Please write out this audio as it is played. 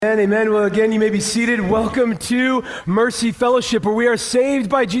Amen. Well, again, you may be seated. Welcome to Mercy Fellowship, where we are saved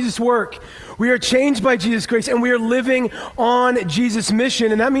by Jesus' work. We are changed by Jesus' grace, and we are living on Jesus'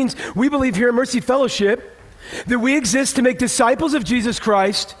 mission. And that means we believe here at Mercy Fellowship that we exist to make disciples of Jesus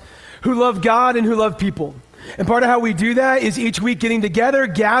Christ who love God and who love people. And part of how we do that is each week getting together,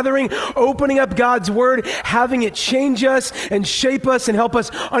 gathering, opening up God's Word, having it change us and shape us and help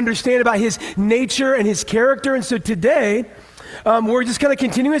us understand about His nature and His character. And so today, we're just kind of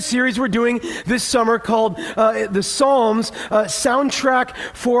continuing a series we're doing this summer called the Psalms, Soundtrack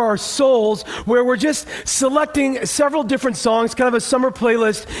for Our Souls, where we're just selecting several different songs, kind of a summer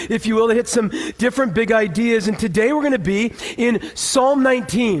playlist, if you will, to hit some different big ideas. And today we're going to be in Psalm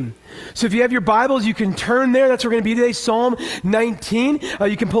 19. So if you have your Bibles, you can turn there. That's where we're going to be today, Psalm 19.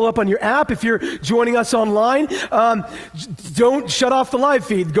 You can pull up on your app. If you're joining us online, don't shut off the live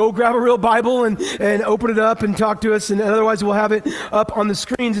feed. Go grab a real Bible and open it up and talk to us, and otherwise we'll have it up on the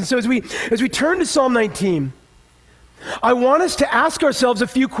screens. And so as we turn to Psalm 19, I want us to ask ourselves a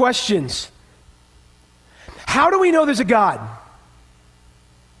few questions. How do we know there's a God?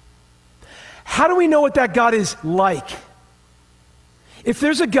 How do we know what that God is like? If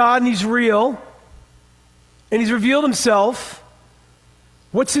there's a God and He's real and He's revealed Himself,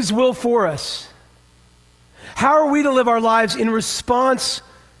 what's His will for us? How are we to live our lives in response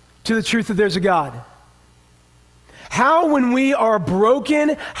to the truth that there's a God? How when we are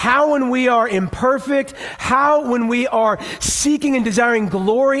broken, how when we are imperfect, how when we are seeking and desiring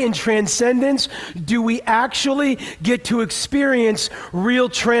glory and transcendence, do we actually get to experience real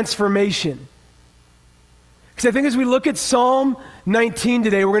transformation? Because I think as we look at Psalm 19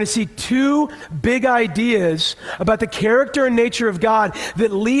 today, we're going to see two big ideas about the character and nature of God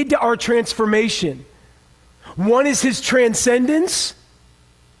that lead to our transformation. One is His transcendence,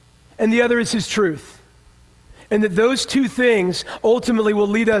 and the other is His truth. And that those two things ultimately will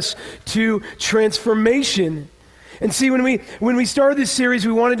lead us to transformation. And see, when we started this series,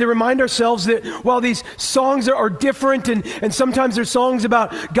 we wanted to remind ourselves that while these songs are different, and sometimes they're songs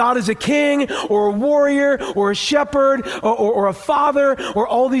about God as a king, or a warrior, or a shepherd, or a father, or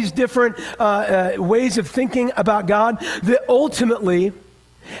all these different ways of thinking about God, that ultimately,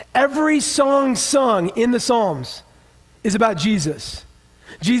 every song sung in the Psalms is about Jesus.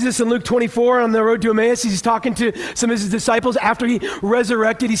 Jesus in Luke 24 on the road to Emmaus, he's talking to some of his disciples after he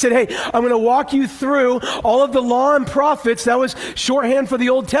resurrected. He said, hey, I'm going to walk you through all of the law and prophets, that was shorthand for the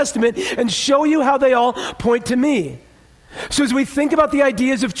Old Testament, and show you how they all point to me. So as we think about the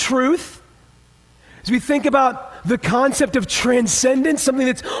ideas of truth, as we think about the concept of transcendence, something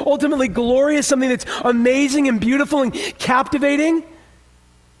that's ultimately glorious, something that's amazing and beautiful and captivating,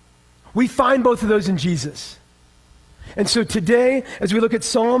 we find both of those in Jesus. And so today, as we look at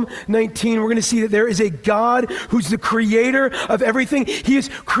Psalm 19, we're going to see that there is a God who's the creator of everything. He has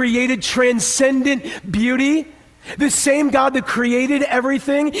created transcendent beauty. The same God that created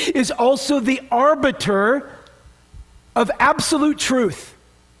everything is also the arbiter of absolute truth.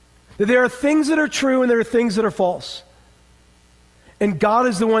 That there are things that are true and there are things that are false. And God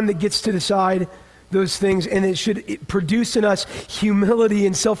is the one that gets to decide those things, and it should produce in us humility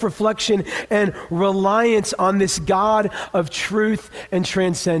and self-reflection and reliance on this God of truth and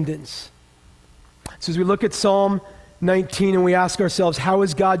transcendence. So as we look at Psalm 19 and we ask ourselves, how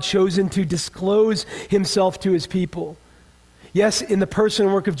has God chosen to disclose Himself to His people? Yes, in the person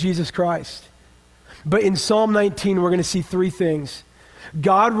and work of Jesus Christ. But in Psalm 19, we're going to see three things.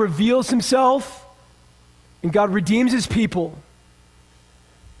 God reveals Himself, and God redeems His people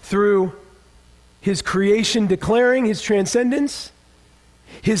through His creation declaring His transcendence,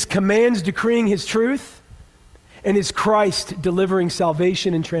 His commands decreeing His truth, and His Christ delivering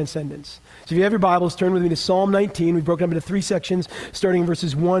salvation and transcendence. So if you have your Bibles, turn with me to Psalm 19. We've broken up into three sections, starting in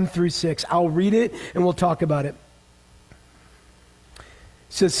verses 1 through 6. I'll read it, and we'll talk about it. It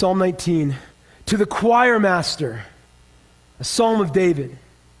says, Psalm 19, to the choir master, a psalm of David,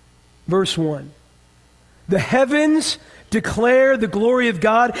 verse 1. The heavens declare the glory of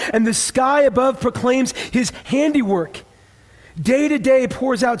God, and the sky above proclaims His handiwork. Day to day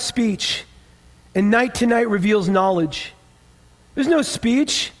pours out speech, and night to night reveals knowledge. There's no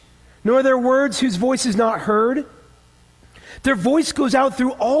speech, nor are there words whose voice is not heard. Their voice goes out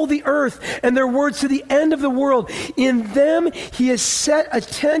through all the earth, and their words to the end of the world. In them He has set a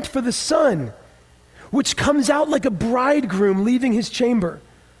tent for the sun, which comes out like a bridegroom leaving his chamber.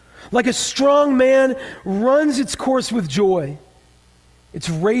 Like a strong man runs its course with joy. Its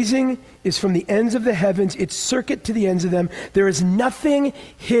raising is from the ends of the heavens, its circuit to the ends of them. There is nothing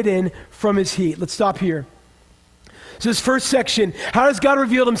hidden from His heat. Let's stop here. So this first section, how does God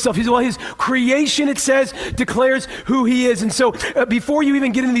reveal himself? His creation, it says, declares who he is. And so before you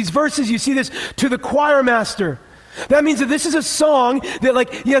even get into these verses, you see this to the choir master. That means that this is a song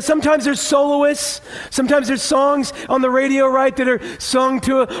that sometimes there's soloists, sometimes there's songs on the radio, right, that are sung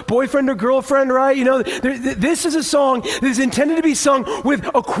to a boyfriend or girlfriend, right? This is a song that is intended to be sung with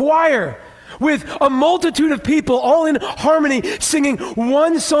a choir, with a multitude of people all in harmony singing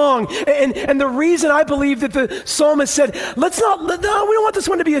one song. And the reason I believe that the psalmist said, we don't want this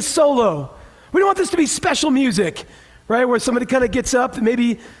one to be a solo. We don't want this to be special music, right, where somebody kind of gets up,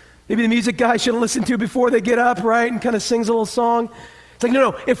 maybe the music guy should have listened to before they get up, right, and kind of sings a little song. It's like,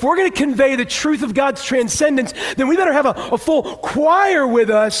 no. If we're going to convey the truth of God's transcendence, then we better have a full choir with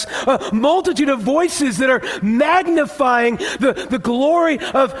us, a multitude of voices that are magnifying the glory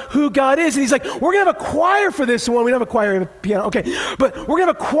of who God is. And he's like, we're going to have a choir for this one. We don't have a choir, we have a piano. Okay, but we're going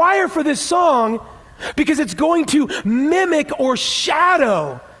to have a choir for this song because it's going to mimic or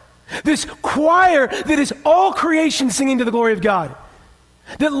shadow this choir that is all creation singing to the glory of God.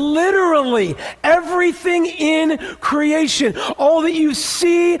 That literally everything in creation, all that you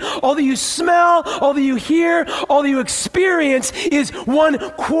see, all that you smell, all that you hear, all that you experience is one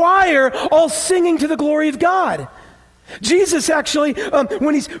choir all singing to the glory of God. Jesus actually,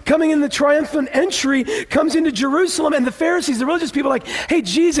 when he's coming in the triumphant entry, comes into Jerusalem, and the Pharisees, the religious people, are like, hey,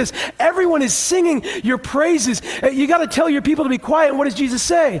 Jesus, everyone is singing your praises. You got to tell your people to be quiet. And what does Jesus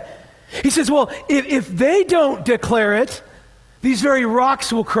say? He says, well, if they don't declare it, these very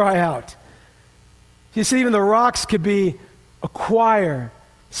rocks will cry out. You see, even the rocks could be a choir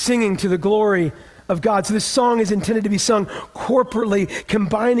singing to the glory of God. So this song is intended to be sung corporately,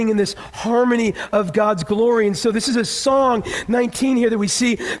 combining in this harmony of God's glory. And so this is a song, 19 here, that we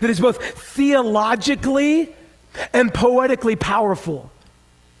see that is both theologically and poetically powerful.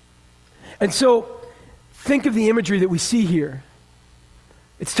 And so think of the imagery that we see here.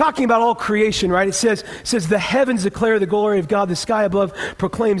 It's talking about all creation, right? It says the heavens declare the glory of God, the sky above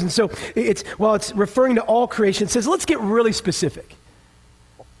proclaims. And so while it's referring to all creation, it says, let's get really specific.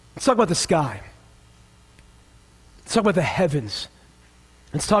 Let's talk about the sky. Let's talk about the heavens.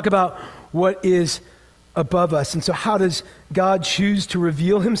 Let's talk about what is above us. And so how does God choose to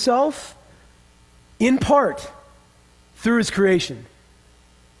reveal himself? In part, through his creation.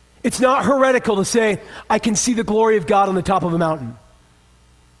 It's not heretical to say, I can see the glory of God on the top of a mountain.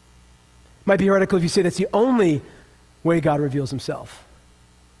 Might be heretical if you say that's the only way God reveals himself.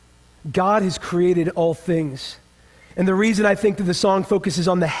 God has created all things. And the reason I think that the song focuses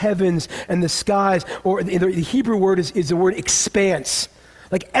on the heavens and the skies, or the Hebrew word is the word expanse.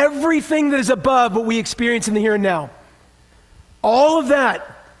 Like everything that is above what we experience in the here and now. All of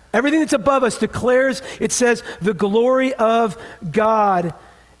that, everything that's above us declares, it says, the glory of God.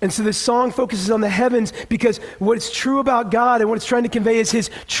 And so this song focuses on the heavens because what's true about God and what it's trying to convey is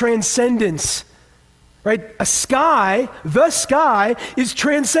his transcendence, right? The sky is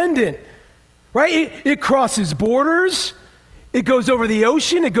transcendent, right? It crosses borders. It goes over the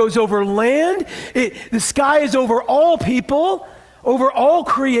ocean. It goes over land. The sky is over all people, over all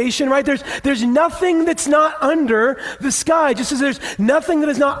creation, right? There's nothing that's not under the sky, just as there's nothing that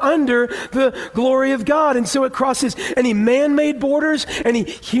is not under the glory of God. And so it crosses any man-made borders, any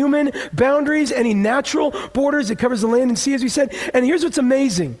human boundaries, any natural borders. It covers the land and sea, as we said. And here's what's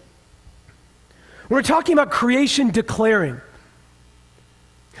amazing. When we're talking about creation declaring,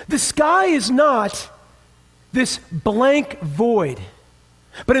 the sky is not this blank void,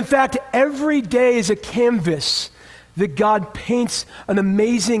 but in fact, every day is a canvas that God paints an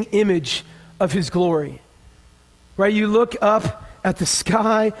amazing image of his glory, right? You look up at the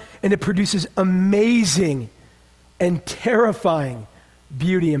sky and it produces amazing and terrifying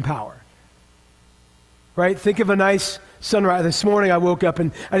beauty and power, right? Think of a nice sunrise. This morning I woke up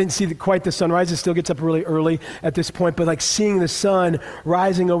and I didn't see quite the sunrise. It still gets up really early at this point, but like seeing the sun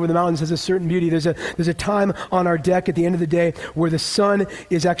rising over the mountains has a certain beauty. There's a time on our deck at the end of the day where the sun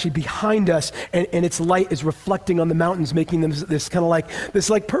is actually behind us and its light is reflecting on the mountains, making them this kind of like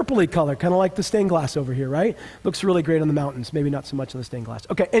purpley color, kind of like the stained glass over here, right? Looks really great on the mountains, maybe not so much on the stained glass.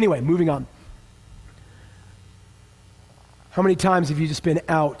 Okay, anyway, moving on. How many times have you just been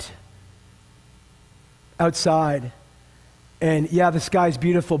outside, and yeah, the sky's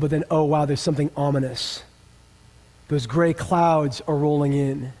beautiful, but then, oh wow, there's something ominous. Those gray clouds are rolling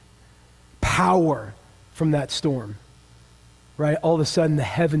in. Power from that storm, right? All of a sudden, the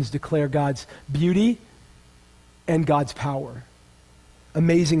heavens declare God's beauty and God's power.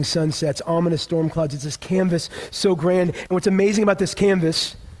 Amazing sunsets, ominous storm clouds. It's this canvas so grand. And what's amazing about this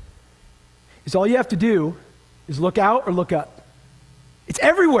canvas is all you have to do is look out or look up. It's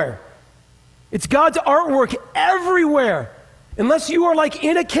everywhere. It's God's artwork everywhere. Unless you are like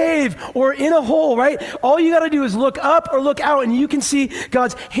in a cave or in a hole, right? All you got to do is look up or look out and you can see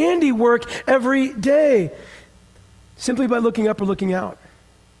God's handiwork every day simply by looking up or looking out.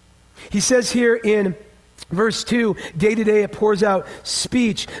 He says here in verse 2, day to day it pours out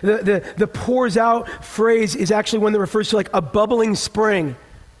speech. The pours out phrase is actually one that refers to like a bubbling spring.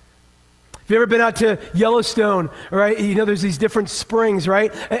 Have you ever been out to Yellowstone, right? You know, there's these different springs,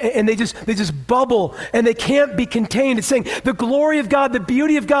 right? And they just bubble and they can't be contained. It's saying the glory of God, the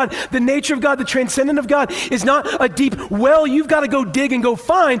beauty of God, the nature of God, the transcendent of God is not a deep well you've got to go dig and go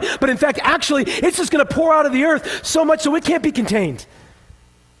find, but in fact, actually, it's just going to pour out of the earth so much so it can't be contained.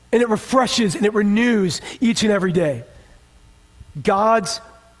 And it refreshes and it renews each and every day. God's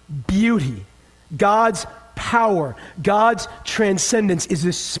beauty, God's power, God's transcendence is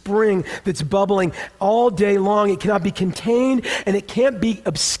this spring that's bubbling all day long. It cannot be contained and it can't be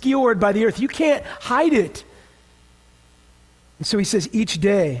obscured by the earth. You can't hide it. And so he says each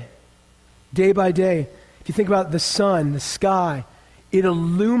day, day by day, if you think about the sun, the sky, it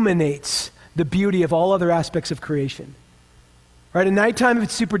illuminates the beauty of all other aspects of creation. Right? At nighttime, if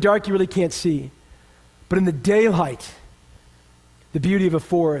it's super dark, you really can't see. But in the daylight, the beauty of a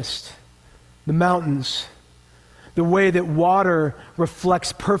forest, the mountains, the way that water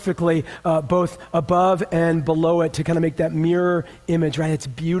reflects perfectly both above and below it to kind of make that mirror image, right? It's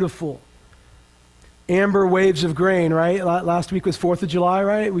beautiful. Amber waves of grain, right? Last week was 4th of July,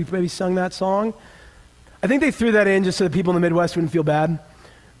 right? We maybe sung that song. I think they threw that in just so the people in the Midwest wouldn't feel bad,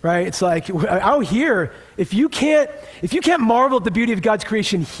 right? It's like out here, if you can't marvel at the beauty of God's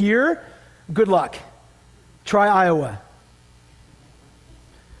creation here, good luck. Try Iowa.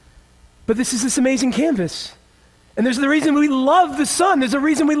 But this is this amazing canvas. And there's the reason we love the sun. There's a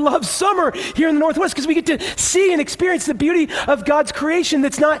reason we love summer here in the Northwest, because we get to see and experience the beauty of God's creation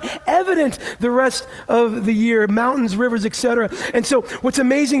that's not evident the rest of the year, mountains, rivers, etc. And so what's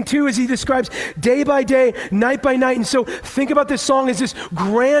amazing too is he describes day by day, night by night. And so think about this song as this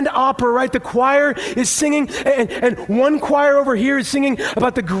grand opera, right? The choir is singing, and one choir over here is singing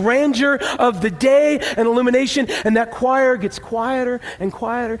about the grandeur of the day and illumination, and that choir gets quieter and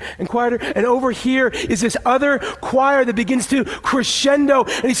quieter and quieter. And over here is this other choir that begins to crescendo,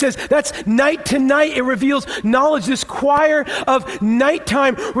 and he says that's night to night. It reveals knowledge, this choir of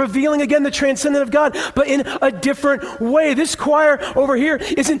nighttime revealing again the transcendent of God, but in a different way. This choir over here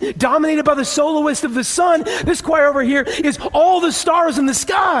isn't dominated by the soloist of the sun. This choir over here is all the stars in the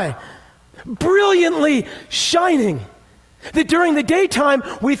sky brilliantly shining. That during the daytime,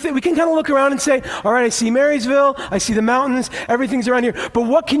 we can kind of look around and say, all right, I see Marysville, I see the mountains, everything's around here, but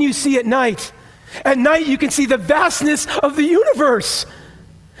what can you see at night? At night, you can see the vastness of the universe.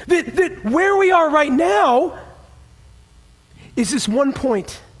 That where we are right now is this one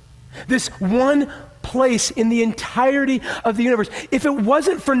point, this one place in the entirety of the universe. If it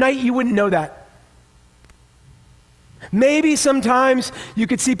wasn't for night, you wouldn't know that. Maybe sometimes you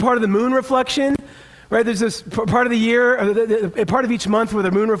could see part of the moon reflection, right? There's this part of the year, part of each month where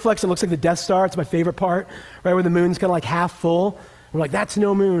the moon reflects. It looks like the Death Star. It's my favorite part, right? Where the moon's kind of like half full. We're like, that's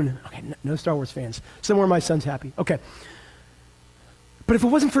no moon. Okay, no Star Wars fans. Somewhere my son's happy. Okay. But if it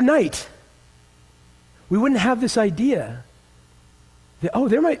wasn't for night, we wouldn't have this idea that,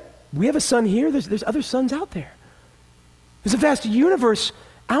 we have a sun here, there's other suns out there. There's a vast universe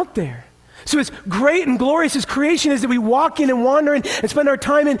out there. So as great and glorious as creation is that we walk in and wander in and spend our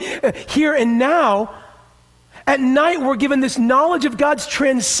time in here and now, at night we're given this knowledge of God's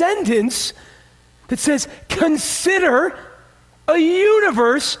transcendence that says, consider a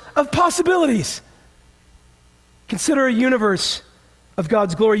universe of possibilities. Consider a universe of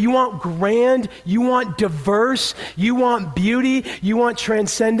God's glory. You want grand, you want diverse, you want beauty, you want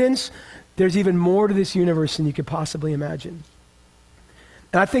transcendence. There's even more to this universe than you could possibly imagine.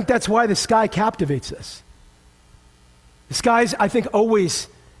 And I think that's why the sky captivates us. The skies, I think, always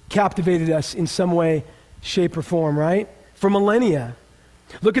captivated us in some way, shape, or form, right? For millennia.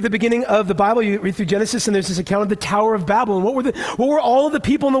 Look at the beginning of the Bible. You read through Genesis, and there's this account of the Tower of Babel. And what were all of the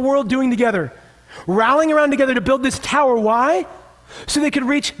people in the world doing together? Rallying around together to build this tower. Why? So they could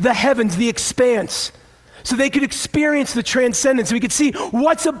reach the heavens, the expanse. So they could experience the transcendence. So we could see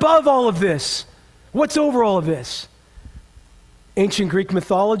what's above all of this. What's over all of this. Ancient Greek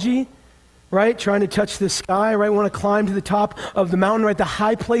mythology, right? Trying to touch the sky, right? Want to climb to the top of the mountain, right? The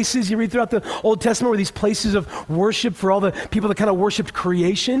high places you read throughout the Old Testament were these places of worship for all the people that kind of worshiped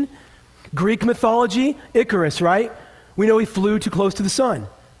creation. Greek mythology, Icarus, right? We know he flew too close to the sun.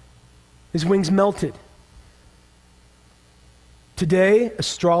 His wings melted. Today,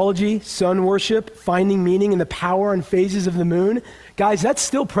 astrology, sun worship, finding meaning in the power and phases of the moon. Guys, that's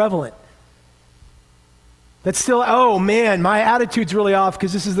still prevalent. That's still, oh man, my attitude's really off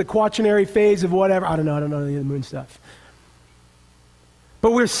because this is the quaternary phase of whatever. I don't know any of the moon stuff.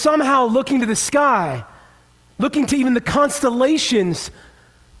 But we're somehow looking to the sky, looking to even the constellations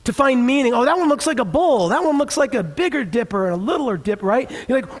to find meaning. Oh, that one looks like a bull. That one looks like a bigger dipper and a littler dip, right?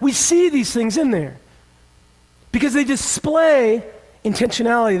 You're like, we see these things in there because they display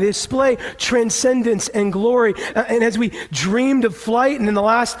intentionality. They display transcendence and glory. And as we dreamed of flight, and in the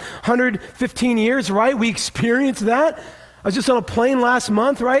last 115 years, right, we experienced that. I was just on a plane last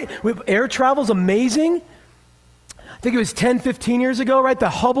month, right? Air travel's amazing. I think it was 10, 15 years ago, right? The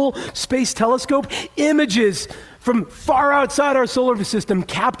Hubble Space Telescope, images from far outside our solar system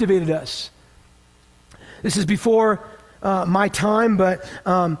captivated us. This is before my time, but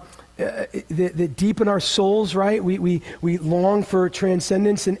the deep in our souls, right? We long for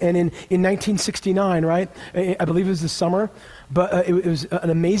transcendence, and in 1969, right? I believe it was the summer, but it was an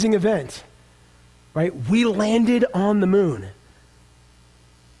amazing event, right? We landed on the moon,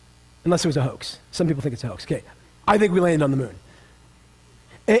 unless it was a hoax. Some people think it's a hoax. Okay, I think we landed on the moon,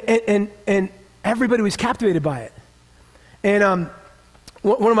 and everybody was captivated by it. And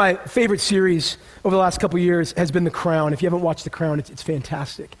one of my favorite series over the last couple of years has been The Crown. If you haven't watched The Crown, it's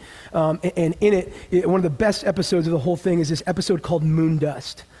fantastic. And in it, one of the best episodes of the whole thing is this episode called Moon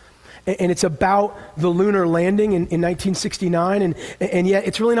Dust. And it's about the lunar landing in 1969, and yet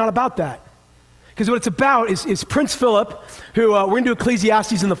it's really not about that. Because what it's about is Prince Philip, who we're going to do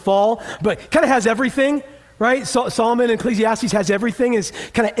Ecclesiastes in the fall, but kind of has everything, right? Solomon in Ecclesiastes has everything, is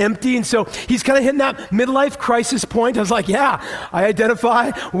kind of empty, and so he's kind of hitting that midlife crisis point. I was like, yeah, I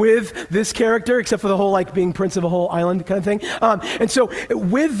identify with this character, except for the whole like being prince of a whole island kind of thing. And so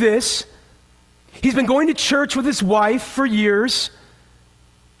with this, he's been going to church with his wife for years,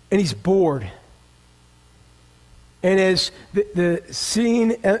 and he's bored. And as the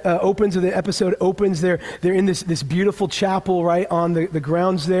scene opens, or the episode opens, they're in this beautiful chapel right on the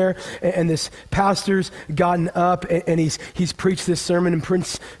grounds there, and this pastor's gotten up, and he's preached this sermon, and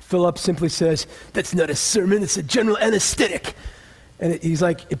Prince Philip simply says, "That's not a sermon, it's a general anesthetic." And he's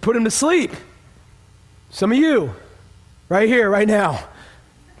like, it put him to sleep. Some of you, right here, right now,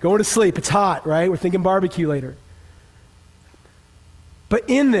 going to sleep. It's hot, right? We're thinking barbecue later. But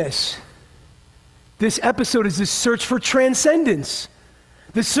in this episode is this search for transcendence.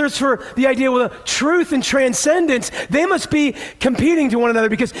 This search for the idea of truth and transcendence. They must be competing to one another,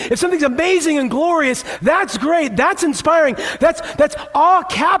 because if something's amazing and glorious, that's great, that's inspiring, that's all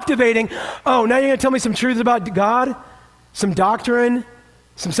captivating. Oh, now you're going to tell me some truths about God, some doctrine,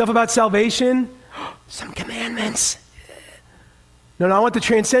 some stuff about salvation, some commandments. No, I want the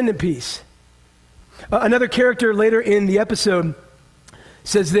transcendent piece. Another character later in the episode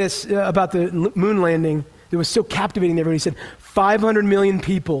says this about the moon landing that was so captivating to everybody. He said, 500 million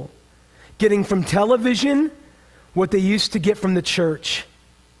people getting from television what they used to get from the church.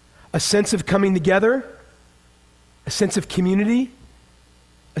 A sense of coming together, a sense of community,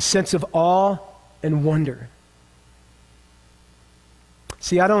 a sense of awe and wonder.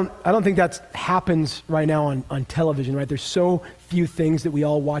 See, I don't think that happens right now on television, right? There's so few things that we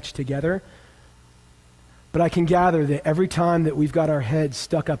all watch together. But I can gather that every time that we've got our heads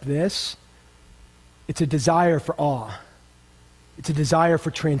stuck up this, it's a desire for awe. It's a desire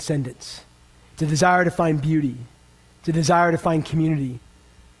for transcendence. It's a desire to find beauty. It's a desire to find community,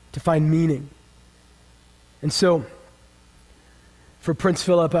 to find meaning. And so, for Prince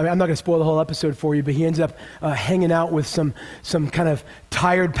Philip, I'm not going to spoil the whole episode for you, but he ends up hanging out with some kind of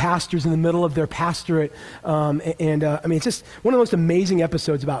tired pastors in the middle of their pastorate. It's just one of the most amazing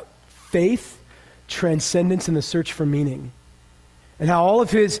episodes about faith, transcendence, and the search for meaning. And how all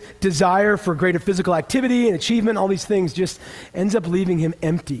of his desire for greater physical activity and achievement, all these things, just ends up leaving him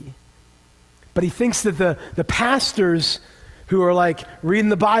empty. But he thinks that the pastors who are like reading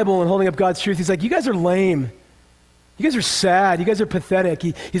the Bible and holding up God's truth, he's like, you guys are lame. You guys are sad. You guys are pathetic.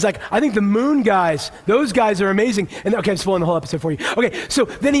 He's like, I think the moon guys, those guys are amazing. And okay, I'm spoiling the whole episode for you. Okay, so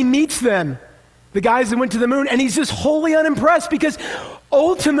then he meets them, the guys that went to the moon, and he's just wholly unimpressed, because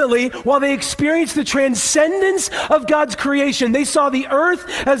ultimately, while they experienced the transcendence of God's creation, they saw the earth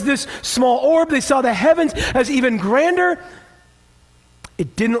as this small orb, they saw the heavens as even grander,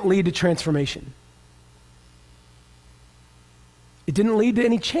 it didn't lead to transformation. It didn't lead to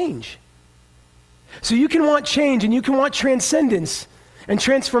any change. So you can want change and you can want transcendence and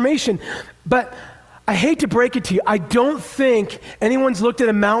transformation, but I hate to break it to you, I don't think anyone's looked at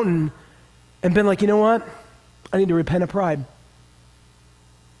a mountain and been like, you know what? I need to repent of pride.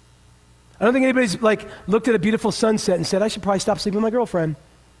 I don't think anybody's like looked at a beautiful sunset and said, I should probably stop sleeping with my girlfriend.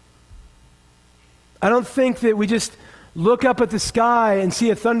 I don't think that we just look up at the sky and see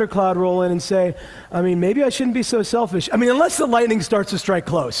a thundercloud roll in and say, I mean, maybe I shouldn't be so selfish. I mean, unless the lightning starts to strike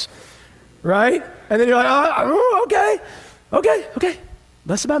close, right? And then you're like, oh, okay.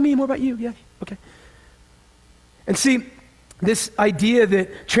 Less about me, more about you. Yeah, okay. And see, this idea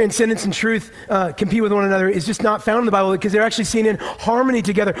that transcendence and truth compete with one another is just not found in the Bible, because they're actually seen in harmony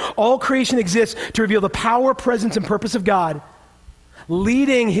together. All creation exists to reveal the power, presence, and purpose of God,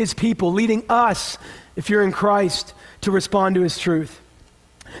 leading his people, leading us, if you're in Christ, to respond to his truth.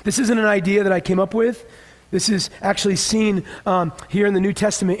 This isn't an idea that I came up with. This is actually seen here in the New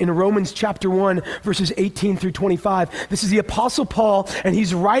Testament in Romans chapter 1, verses 18 through 25. This is the Apostle Paul, and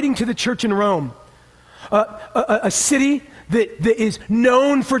he's writing to the church in Rome, a city that is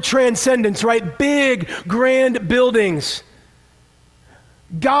known for transcendence, right? Big, grand buildings.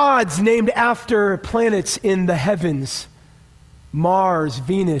 Gods named after planets in the heavens. Mars,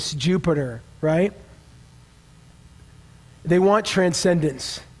 Venus, Jupiter, right? They want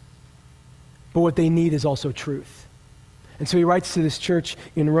transcendence, but what they need is also truth. And so he writes to this church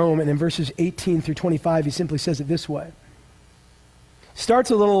in Rome, and in verses 18 through 25, he simply says it this way.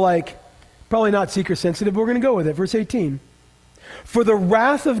 Starts a little like, probably not seeker sensitive, but we're going to go with it. Verse 18. For the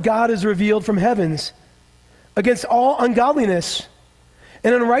wrath of God is revealed from heavens against all ungodliness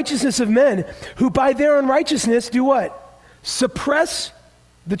and unrighteousness of men, who by their unrighteousness do what? Suppress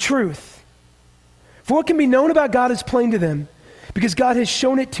the truth. For what can be known about God is plain to them, because God has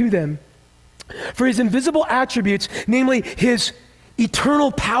shown it to them. For his invisible attributes, namely his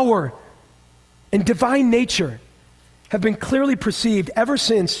eternal power and divine nature, have been clearly perceived ever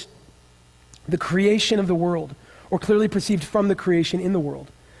since the creation of the world, or clearly perceived from the creation in the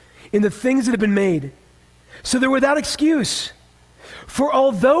world, in the things that have been made. So they're without excuse. For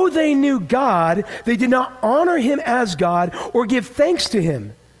although they knew God, they did not honor him as God or give thanks to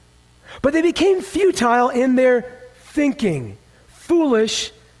him. But they became futile in their thinking.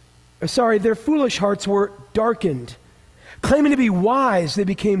 Their foolish hearts were darkened. Claiming to be wise, they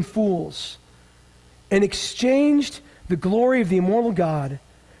became fools, and exchanged the glory of the immortal God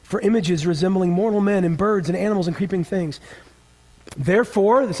for images resembling mortal men and birds and animals and creeping things.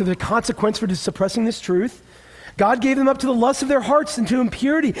 Therefore, this is the consequence for suppressing this truth. God gave them up to the lust of their hearts and to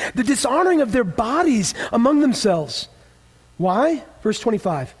impurity, the dishonoring of their bodies among themselves. Why? Verse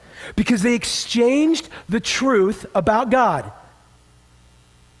 25. Because they exchanged the truth about God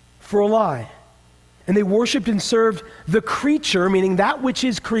for a lie. And they worshiped and served the creature, meaning that which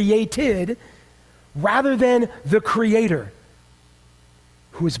is created, rather than the Creator,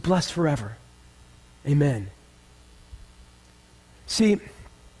 who is blessed forever. Amen. See,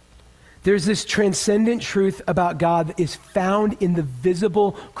 there's this transcendent truth about God that is found in the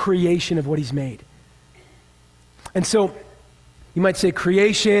visible creation of what he's made. And so, you might say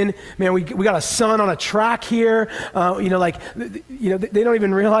creation, man, we got a sun on a track here. They don't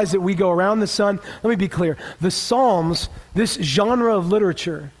even realize that we go around the sun. Let me be clear. The Psalms, this genre of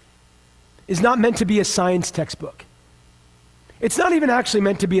literature, is not meant to be a science textbook. It's not even actually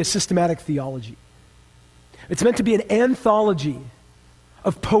meant to be a systematic theology. It's meant to be an anthology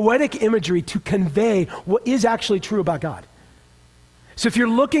of poetic imagery to convey what is actually true about God. So if you're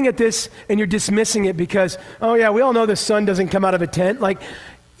looking at this and you're dismissing it because, oh yeah, we all know the sun doesn't come out of a tent, like,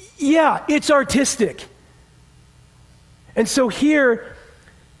 yeah, it's artistic. And so here,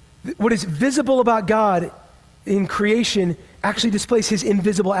 what is visible about God in creation actually displays his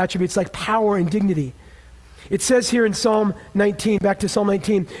invisible attributes like power and dignity. It says here in Psalm 19, back to Psalm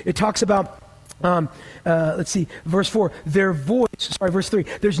 19, it talks about, verse 4, verse 3,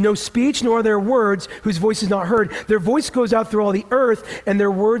 there's no speech nor are there words whose voice is not heard. Their voice goes out through all the earth and their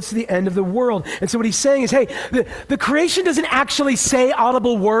words to the end of the world. And so what he's saying is, hey, the creation doesn't actually say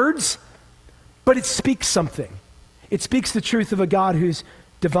audible words, but it speaks something. It speaks the truth of a God who's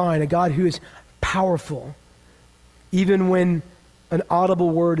divine, a God who is powerful, even when an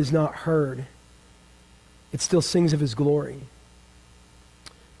audible word is not heard. It still sings of his glory.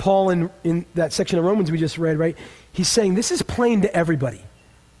 Paul, in that section of Romans we just read, right, he's saying this is plain to everybody.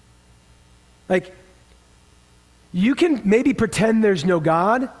 Like, you can maybe pretend there's no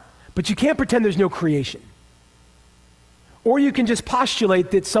God, but you can't pretend there's no creation. Or you can just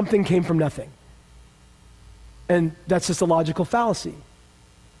postulate that something came from nothing. And that's just a logical fallacy.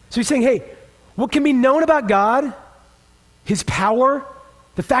 So he's saying, hey, what can be known about God, his power,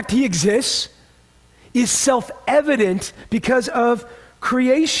 the fact he exists, is self-evident because of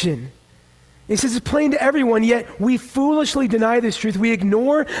creation. He says it's plain to everyone, yet we foolishly deny this truth. We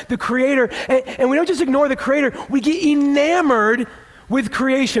ignore the Creator, and we don't just ignore the Creator, we get enamored with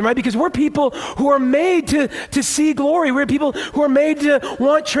creation, right? Because we're people who are made to see glory. We're people who are made to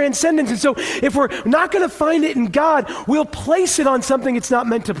want transcendence. And so if we're not going to find it in God, we'll place it on something it's not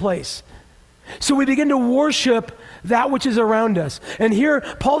meant to place. So we begin to worship that which is around us. And here,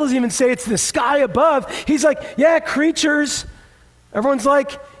 Paul doesn't even say it's the sky above. He's like, yeah, creatures. Everyone's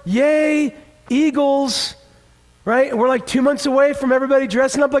like, yay, eagles, right? And we're like 2 months away from everybody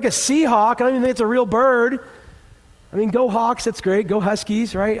dressing up like a Seahawk. I don't even think it's a real bird. I mean, go Hawks, that's great. Go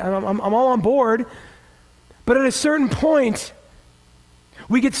Huskies, right? I'm all on board. But at a certain point,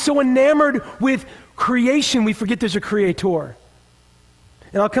 we get so enamored with creation, we forget there's a creator.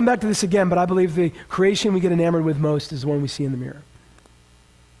 And I'll come back to this again, but I believe the creation we get enamored with most is the one we see in the mirror.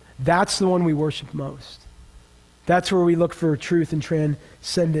 That's the one we worship most. That's where we look for truth and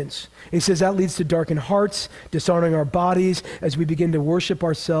transcendence. He says that leads to darkened hearts, dishonoring our bodies as we begin to worship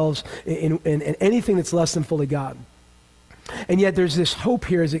ourselves in anything that's less than fully God. And yet there's this hope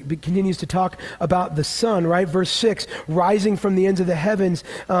here as it continues to talk about the Son, right? Verse 6, rising from the ends of the heavens,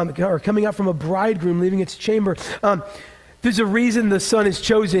 or coming up from a bridegroom, leaving its chamber. There's a reason the Son is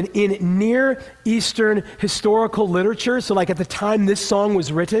chosen in Near Eastern historical literature. So like at the time this song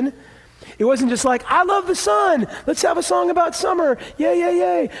was written, it wasn't just like, I love the sun. Let's have a song about summer. Yay, yay,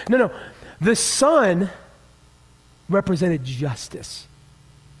 yay. No. The sun represented justice.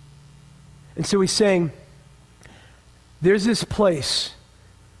 And so he's saying, there's this place,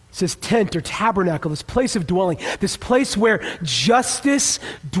 it says tent or tabernacle, this place of dwelling, this place where justice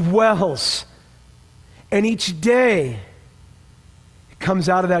dwells. And each day it comes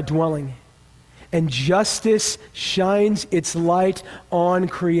out of that dwelling. And justice shines its light on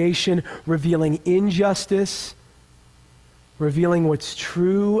creation, revealing injustice, revealing what's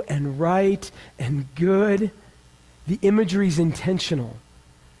true and right and good. The imagery is intentional.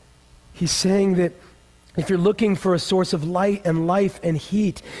 He's saying that if you're looking for a source of light and life and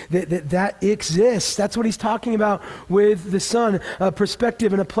heat, that exists. That's what he's talking about with the sun, a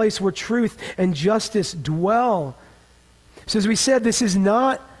perspective and a place where truth and justice dwell. So as we said, this is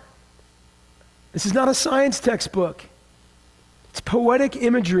not a science textbook. It's poetic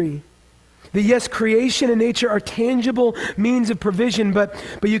imagery. That yes, creation and nature are tangible means of provision, but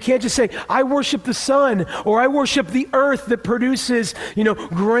you can't just say, I worship the sun, or I worship the earth that produces,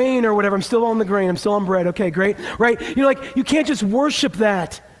 grain or whatever. I'm still on the grain. I'm still on bread. Okay, great. Right? You can't just worship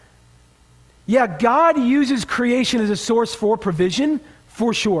that. Yeah, God uses creation as a source for provision,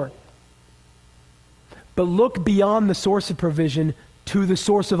 for sure. But look beyond the source of provision to the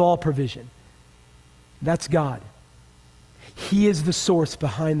source of all provision. That's God. He is the source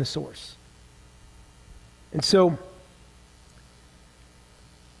behind the source. And so,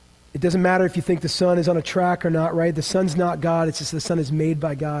 it doesn't matter if you think the sun is on a track or not, right? The sun's not God, it's just the sun is made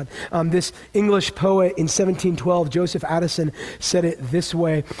by God. This English poet in 1712, Joseph Addison, said it this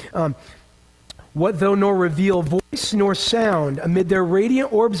way. What though nor reveal voice nor sound, amid their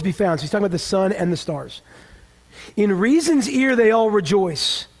radiant orbs be found. So he's talking about the sun and the stars. In reason's ear they all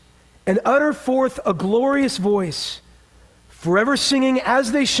rejoice, and utter forth a glorious voice, forever singing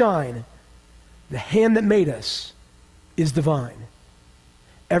as they shine, the hand that made us is divine.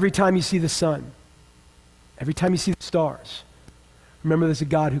 Every time you see the sun, every time you see the stars, remember there's a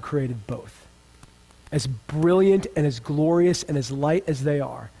God who created both. As brilliant and as glorious and as light as they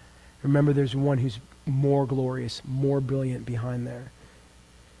are, remember there's one who's more glorious, more brilliant behind there.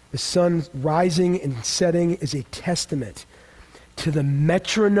 The sun rising and setting is a testament to the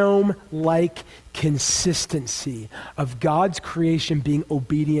metronome-like consistency of God's creation being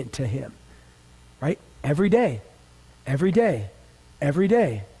obedient to him. Right? Every day,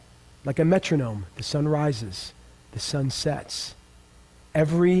 like a metronome, the sun rises, the sun sets.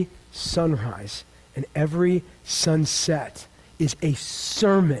 Every sunrise and every sunset is a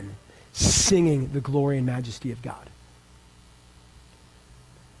sermon singing the glory and majesty of God.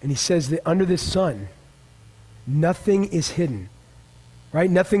 And he says that under this sun, nothing is hidden, right?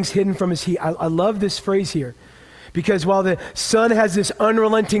 Nothing's hidden from his heat. I love this phrase here. Because while the sun has this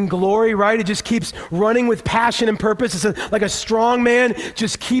unrelenting glory, right, it just keeps running with passion and purpose. It's like a strong man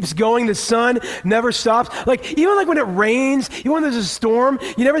just keeps going. The sun never stops. Even when it rains, even when there's a storm,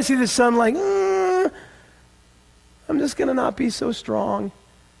 you never see the sun like, I'm just going to not be so strong.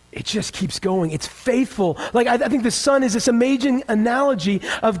 It just keeps going. It's faithful. I think the sun is this amazing analogy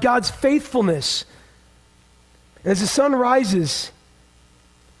of God's faithfulness. And as the sun rises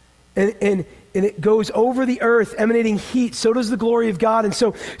and it goes over the earth, emanating heat, so does the glory of God. And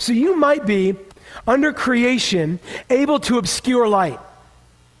so you might be, under creation, able to obscure light.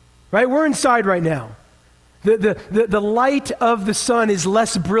 Right? We're inside right now. The light of the sun is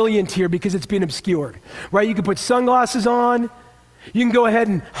less brilliant here because it's been obscured. Right? You can put sunglasses on. You can go ahead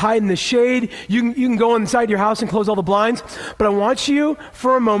and hide in the shade. You can go inside your house and close all the blinds. But I want you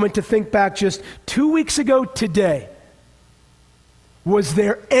for a moment to think back just 2 weeks ago today. Was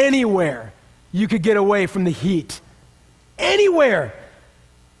there anywhere you could get away from the heat? Anywhere.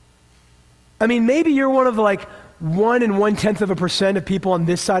 I mean, maybe you're one of the 1 1/10% of people on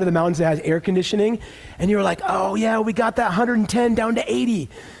this side of the mountains that has air conditioning, and you're like, oh yeah, we got that 110 down to 80.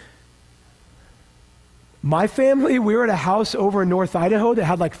 My family, we were at a house over in North Idaho that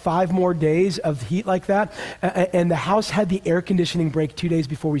had 5 more days of heat like that, and the house had the air conditioning break 2 days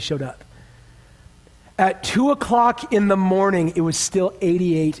before we showed up. At 2 o'clock in the morning, it was still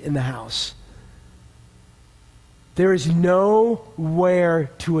 88 in the house. There is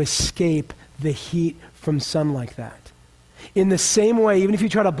nowhere to escape the heat from sun like that. In the same way, even if you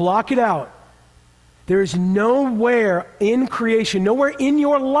try to block it out, there is nowhere in creation, nowhere in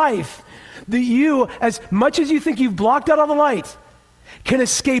your life that you, as much as you think you've blocked out all the light, can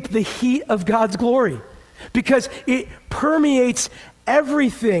escape the heat of God's glory, because it permeates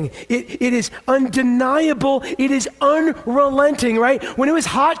everything. It is undeniable. It is unrelenting, right? When it was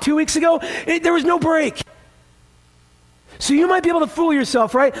hot 2 weeks ago, there was no break. So you might be able to fool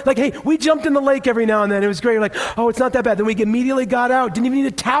yourself, right? Hey, we jumped in the lake every now and then. It was great. You're like, oh, it's not that bad. Then we immediately got out. Didn't even need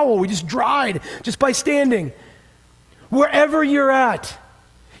a towel. We just dried just by standing. Wherever you're at,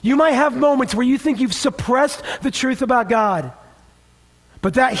 you might have moments where you think you've suppressed the truth about God,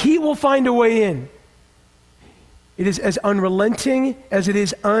 but that heat will find a way in. It is as unrelenting as it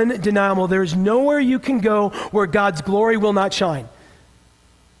is undeniable. There is nowhere you can go where God's glory will not shine.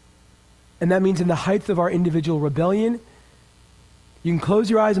 And that means in the height of our individual rebellion, you can close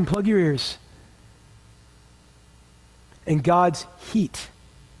your eyes and plug your ears, and God's heat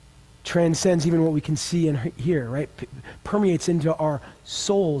transcends even what we can see and hear, right? Permeates into our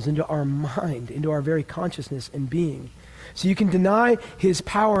souls, into our mind, into our very consciousness and being. So you can deny his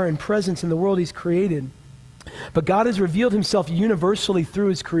power and presence in the world he's created, but God has revealed himself universally through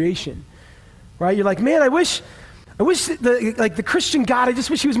his creation, right? You're like, man, I wish the Christian God, I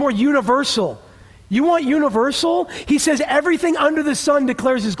just wish he was more universal. You want universal? He says everything under the sun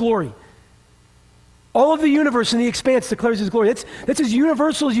declares his glory. All of the universe and the expanse declares his glory. That's as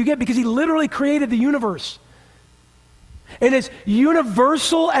universal as you get, because he literally created the universe. And as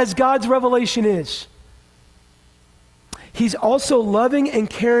universal as God's revelation is, he's also loving and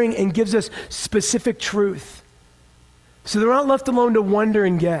caring and gives us specific truth. So they're not left alone to wonder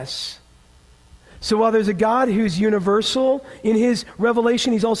and guess. So while there's a God who's universal in his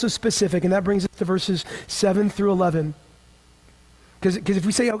revelation, he's also specific. And that brings us to verses 7 through 11. Because if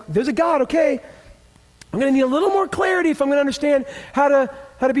we say, oh, there's a God, okay, I'm going to need a little more clarity if I'm going to understand how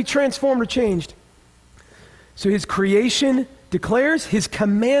to be transformed or changed. So his creation declares, his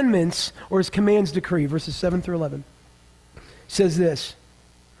commandments or his commands decree. Verses 7 through 11 says this: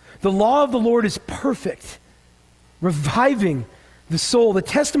 the law of the Lord is perfect, reviving the soul. The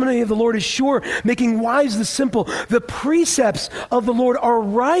testimony of the Lord is sure, making wise the simple. The precepts of the Lord are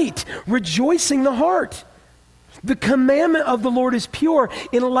right, rejoicing the heart. The commandment of the Lord is pure,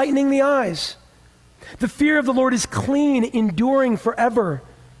 enlightening the eyes. The fear of the Lord is clean, enduring forever.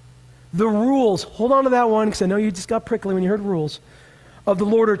 The rules, hold on to that one, because I know you just got prickly when you heard rules, of the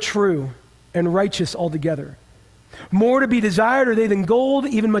Lord are true and righteous altogether. More to be desired are they than gold,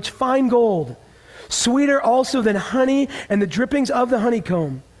 even much fine gold. Sweeter also than honey and the drippings of the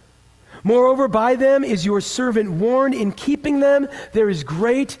honeycomb. Moreover, by them is your servant warned. In keeping them, there is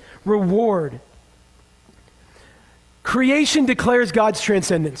great reward. Creation declares God's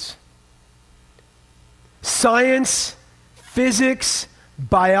transcendence. Science, physics,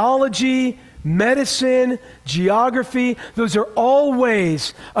 biology, medicine, geography, those are all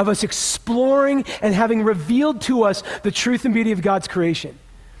ways of us exploring and having revealed to us the truth and beauty of God's creation.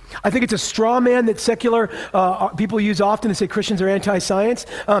 I think it's a straw man that secular people use often to say Christians are anti-science.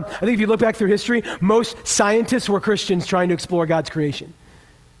 I think if you look back through history, most scientists were Christians trying to explore God's creation.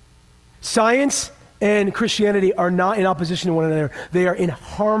 Science and Christianity are not in opposition to one another. They are in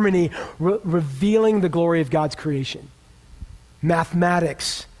harmony, revealing the glory of God's creation.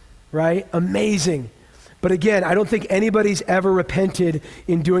 Mathematics, right? Amazing. But again, I don't think anybody's ever repented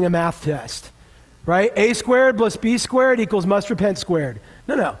in doing a math test, right? A squared plus B squared equals must repent squared.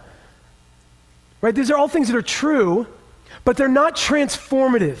 No. Right? These are all things that are true, but they're not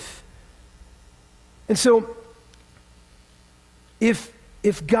transformative. And so, if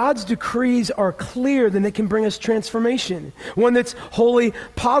God's decrees are clear, then they can bring us transformation. One that's wholly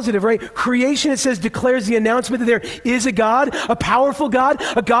positive, right? Creation, it says, declares the announcement that there is a God, a powerful God,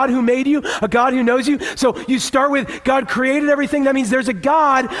 a God who made you, a God who knows you. So you start with God created everything. That means there's a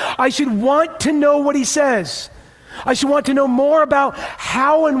God. I should want to know what he says. I should want to know more about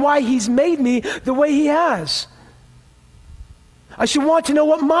how and why he's made me the way he has. I should want to know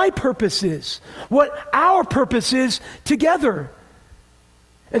what my purpose is, what our purpose is together.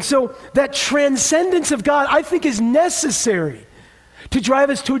 And so that transcendence of God, I think, is necessary to drive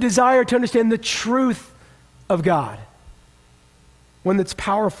us to a desire to understand the truth of God, one that's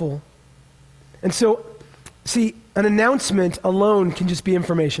powerful. And so, see, an announcement alone can just be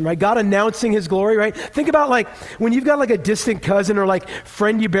information, right? God announcing his glory, right? Think about like when you've got like a distant cousin or like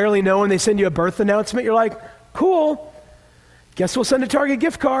friend you barely know and they send you a birth announcement, you're like, cool. Guess we'll send a Target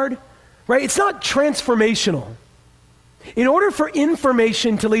gift card, right? It's not transformational. In order for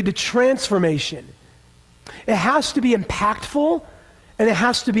information to lead to transformation, it has to be impactful and it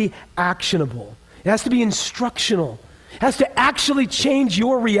has to be actionable. It has to be instructional. It has to actually change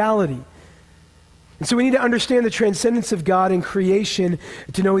your reality. And so we need to understand the transcendence of God in creation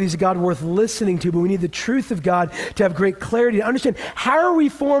to know he's a God worth listening to, but we need the truth of God to have great clarity, to understand how are we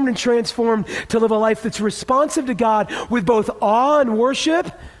formed and transformed to live a life that's responsive to God with both awe and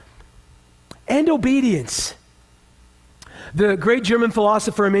worship and obedience. The great German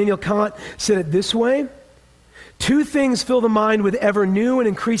philosopher Immanuel Kant said it this way: two things fill the mind with ever new and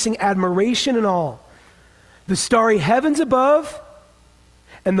increasing admiration and awe: the starry heavens above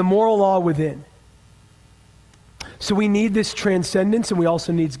and the moral law within. So we need this transcendence, and we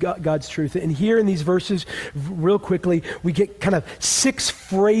also need God's truth. And here in these verses, real quickly, we get kind of 6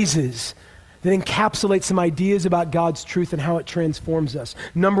 phrases that encapsulate some ideas about God's truth and how it transforms us.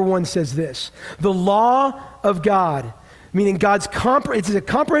 Number 1 says this: the law of God, meaning God's it's a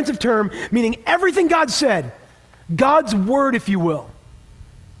comprehensive term, meaning everything God said, God's word, if you will,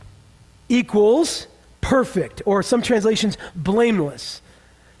 equals perfect, or some translations, blameless.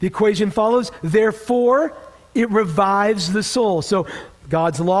 The equation follows: therefore, it revives the soul. So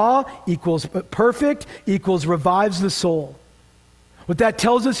God's law equals perfect equals revives the soul. What that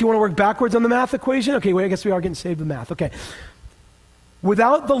tells us, you want to work backwards on the math equation? Okay, wait, I guess we are getting saved with math. Okay.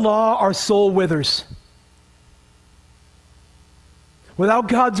 Without the law, our soul withers. Without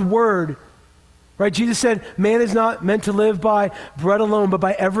God's word, right? Jesus said, man is not meant to live by bread alone, but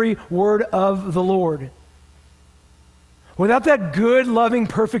by every word of the Lord. Without that good, loving,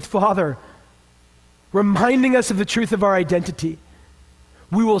 perfect Father reminding us of the truth of our identity,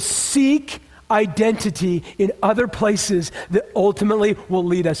 we will seek identity in other places that ultimately will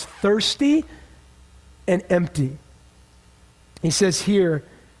lead us thirsty and empty. He says here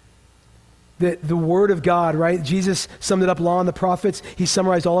that the word of God, right? Jesus summed it up, law and the prophets. He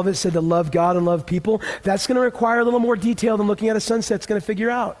summarized all of it, said to love God and love people. That's going to require a little more detail than looking at a sunset. It's going to figure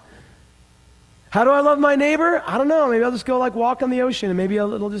out. How do I love my neighbor? I don't know. Maybe I'll just go like walk on the ocean and maybe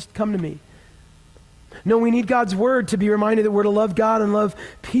it'll just come to me. No, we need God's word to be reminded that we're to love God and love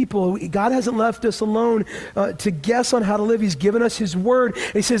people. God hasn't left us alone to guess on how to live. He's given us his word.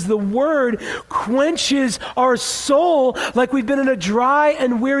 And he says the word quenches our soul like we've been in a dry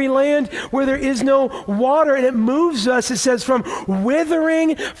and weary land where there is no water, and it moves us, it says, from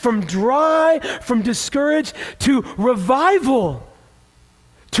withering, from dry, from discouraged to revival,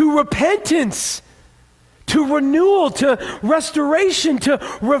 to repentance, to renewal, to restoration, to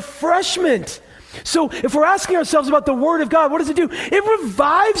refreshment. So if we're asking ourselves about the word of God, what does it do? It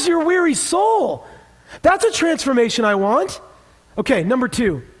revives your weary soul. That's a transformation I want. Okay, number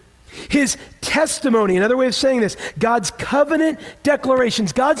 2, his testimony. Another way of saying this, God's covenant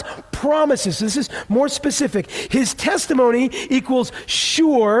declarations, God's promises. This is more specific. His testimony equals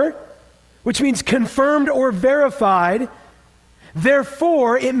sure, which means confirmed or verified.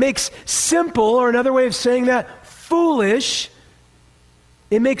 Therefore, it makes simple, or another way of saying that, foolish.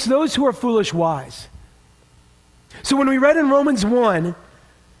 It makes those who are foolish wise. So when we read in Romans 1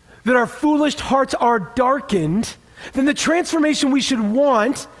 that our foolish hearts are darkened, then the transformation we should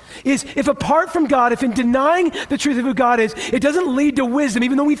want is if apart from God, if in denying the truth of who God is, it doesn't lead to wisdom,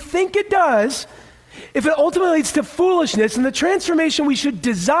 even though we think it does, if it ultimately leads to foolishness, and the transformation we should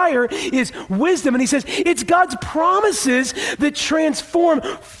desire is wisdom. And he says it's God's promises that transform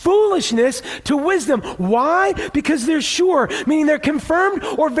foolishness to wisdom. Why? Because they're sure, meaning they're confirmed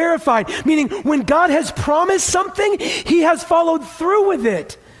or verified, meaning when God has promised something, he has followed through with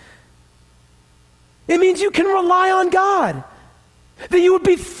it. It means you can rely on God. That you would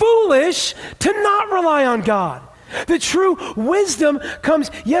be foolish to not rely on God. The true wisdom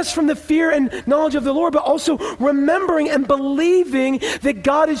comes, yes, from the fear and knowledge of the Lord, but also remembering and believing that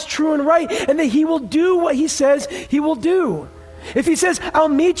God is true and right and that he will do what he says he will do. If he says, I'll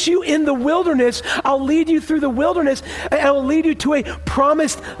meet you in the wilderness, I'll lead you through the wilderness, I will lead you to a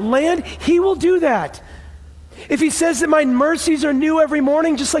promised land, he will do that. If he says that my mercies are new every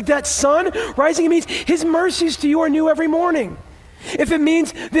morning, just like that sun rising, it means his mercies to you are new every morning. If it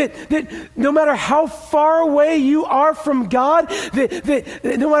means that no matter how far away you are from God, that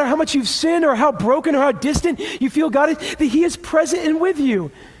no matter how much you've sinned or how broken or how distant you feel God is, that he is present and with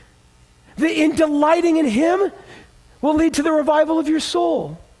you. That in delighting in him will lead to the revival of your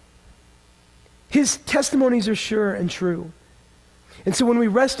soul. His testimonies are sure and true. And so when we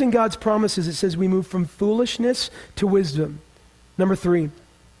rest in God's promises, it says we move from foolishness to wisdom. Number 3, it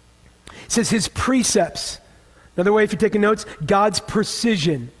says his precepts. Another way, if you're taking notes, God's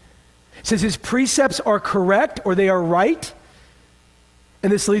precision. It says his precepts are correct or they are right,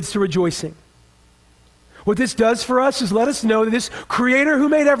 and this leads to rejoicing. What this does for us is let us know that this creator who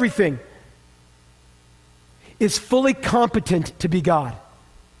made everything is fully competent to be God.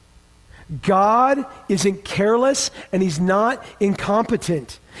 God isn't careless and he's not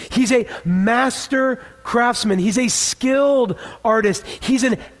incompetent. He's a master craftsman. He's a skilled artist. He's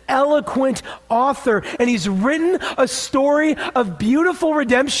an eloquent author, and he's written a story of beautiful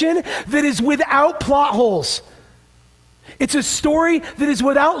redemption that is without plot holes. It's a story that is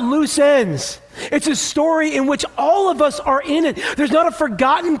without loose ends. It's a story in which all of us are in it. There's not a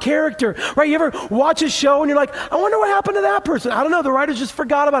forgotten character, right? You ever watch a show and you're like, I wonder what happened to that person. I don't know, the writers just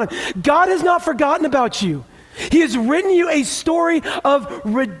forgot about him. God has not forgotten about you. He has written you a story of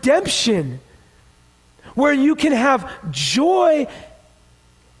redemption where you can have joy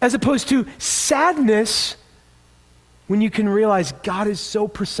as opposed to sadness when you can realize God is so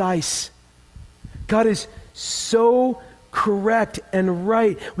precise. God is so correct and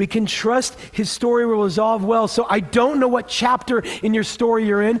right. We can trust his story will resolve well. So I don't know what chapter in your story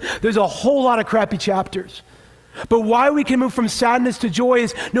you're in. There's a whole lot of crappy chapters. But why we can move from sadness to joy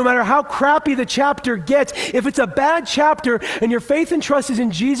is no matter how crappy the chapter gets, if it's a bad chapter and your faith and trust is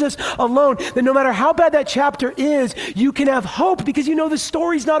in Jesus alone, then no matter how bad that chapter is, you can have hope because you know the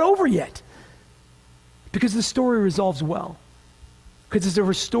story's not over yet. Because the story resolves well. Because it's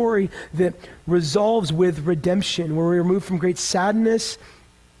a story that resolves with redemption, where we're moved from great sadness,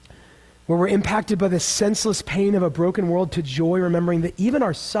 where we're impacted by the senseless pain of a broken world, to joy, remembering that even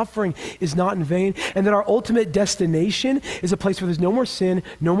our suffering is not in vain, and that our ultimate destination is a place where there's no more sin,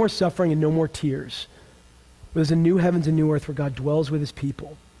 no more suffering, and no more tears. Where there's a new heavens and new earth where God dwells with his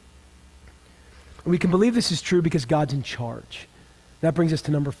people. And we can believe this is true because God's in charge. That brings us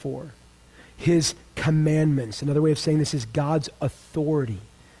to number 4. His commandments. Another way of saying this is God's authority.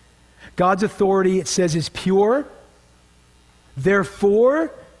 God's authority, it says, is pure.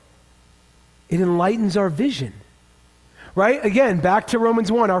 Therefore, it enlightens our vision. Right? Again, back to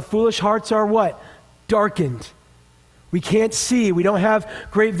Romans 1. Our foolish hearts are what? Darkened. We can't see. We don't have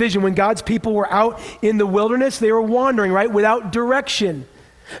great vision. When God's people were out in the wilderness, they were wandering, right? Without direction.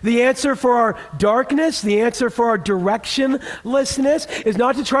 The answer for our darkness, the answer for our directionlessness is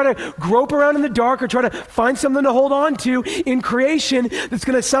not to try to grope around in the dark or try to find something to hold on to in creation that's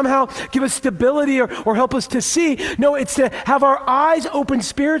going to somehow give us stability or help us to see. No, it's to have our eyes open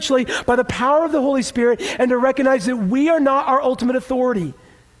spiritually by the power of the Holy Spirit and to recognize that we are not our ultimate authority.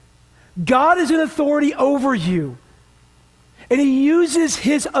 God is an authority over you. And he uses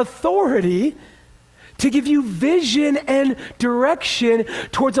his authority to give you vision and direction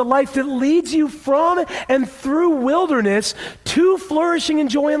towards a life that leads you from and through wilderness to flourishing and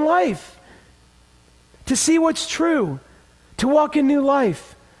joy in life. To see what's true, to walk in new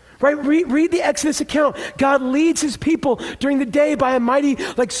life. Right? Read the Exodus account. God leads his people during the day by a mighty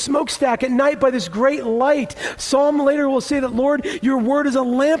smokestack, at night by this great light. Psalm later will say that, Lord, your word is a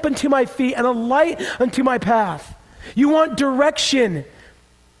lamp unto my feet and a light unto my path. You want direction.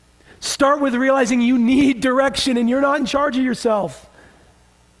 Start with realizing you need direction and you're not in charge of yourself.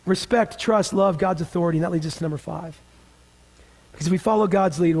 Respect, trust, love God's authority, and that leads us to number 5. Because if we follow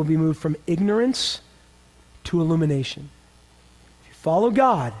God's lead, we'll be moved from ignorance to illumination. If you follow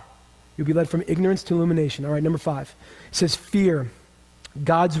God, you'll be led from ignorance to illumination. All right, number 5. It says fear.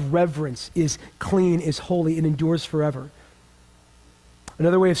 God's reverence is clean, is holy, and endures forever.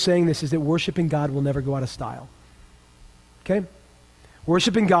 Another way of saying this is that worshiping God will never go out of style. Okay?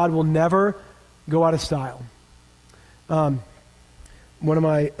 Worshiping God will never go out of style. One of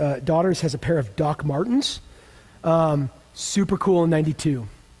my daughters has a pair of Doc Martens. Super cool in 92.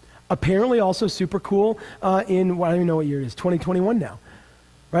 Apparently also super cool in, I don't even know what year it is, 2021 now.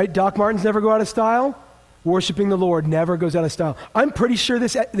 Right? Doc Martens never go out of style. Worshiping the Lord never goes out of style. I'm pretty sure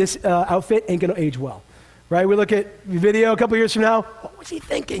this outfit ain't going to age well. Right? We look at the video a couple years from now. What was he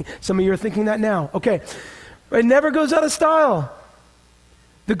thinking? Some of you are thinking that now. Okay. It never goes out of style.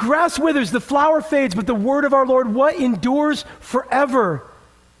 The grass withers, the flower fades, but the word of our Lord, what endures forever?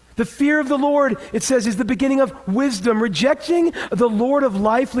 The fear of the Lord, it says, is the beginning of wisdom. Rejecting the Lord of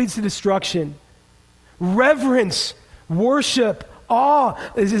life leads to destruction. Reverence, worship, awe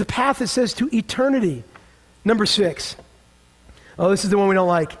is a path that says to eternity. Number 6. Oh, this is the one we don't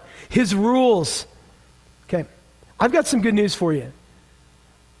like. His rules. Okay, I've got some good news for you.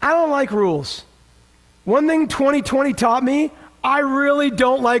 I don't like rules. One thing 2020 taught me, I really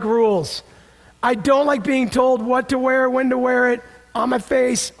don't like rules. I don't like being told what to wear, when to wear it, on my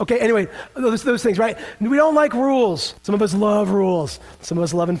face. Okay, anyway, those things, right? We don't like rules. Some of us love rules. Some of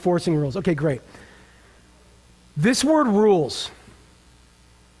us love enforcing rules. Okay, great. This word rules,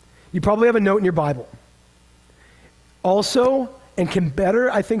 you probably have a note in your Bible. Also, and can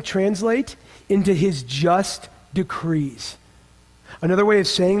better, I think, translate into his just decrees. Another way of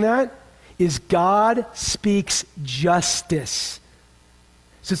saying that is God speaks justice.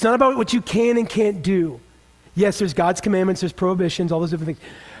 So it's not about what you can and can't do. Yes, there's God's commandments, there's prohibitions, all those different things.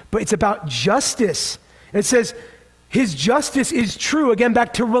 But it's about justice. And it says his justice is true. Again,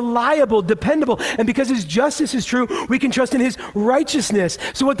 back to reliable, dependable. And because his justice is true, we can trust in his righteousness.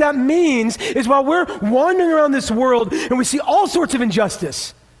 So what that means is while we're wandering around this world and we see all sorts of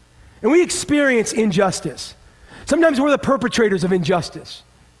injustice, and we experience injustice, sometimes we're the perpetrators of injustice,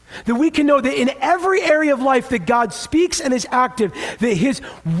 that we can know that in every area of life that God speaks and is active, that his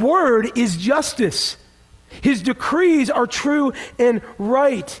word is justice. His decrees are true and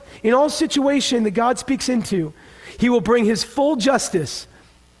right. In all situation that God speaks into, he will bring his full justice,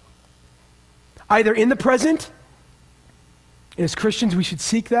 either in the present, and as Christians we should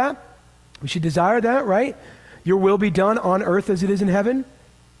seek that, we should desire that, right? Your will be done on earth as it is in heaven.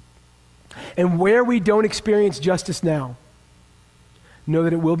 And where we don't experience justice now, know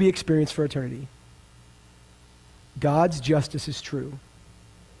that it will be experienced for eternity. God's justice is true.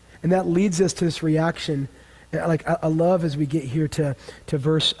 And that leads us to this reaction. Like, I love as we get here to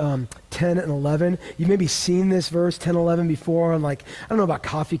verse 10 and 11. You've maybe seen this verse 10, 11 before on, like, I don't know about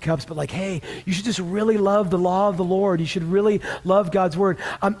coffee cups, but like, hey, you should just really love the law of the Lord. You should really love God's word.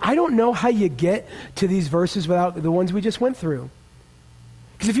 I don't know how you get to these verses without the ones we just went through.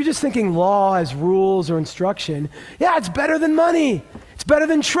 Because if you're just thinking law as rules or instruction, yeah, it's better than money. It's better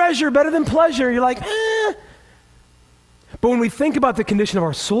than treasure, better than pleasure. You're like, eh. But when we think about the condition of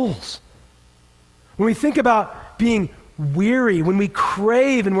our souls, when we think about being weary, when we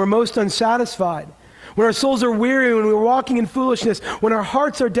crave and we're most unsatisfied, when our souls are weary, when we're walking in foolishness, when our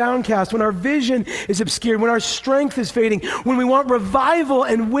hearts are downcast, when our vision is obscured, when our strength is fading, when we want revival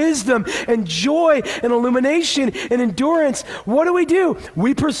and wisdom and joy and illumination and endurance, what do?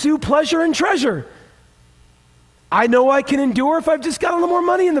 We pursue pleasure and treasure. I know I can endure if I've just got a little more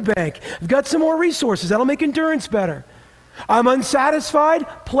money in the bank. I've got some more resources. That'll make endurance better. I'm unsatisfied,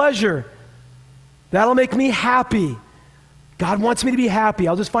 pleasure. That'll make me happy. God wants me to be happy.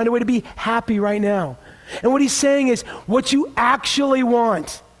 I'll just find a way to be happy right now. And what he's saying is, what you actually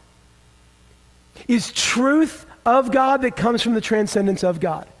want is truth of God that comes from the transcendence of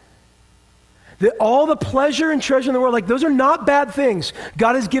God. That all the pleasure and treasure in the world, like, those are not bad things.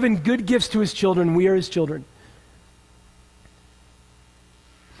 God has given good gifts to his children. We are his children.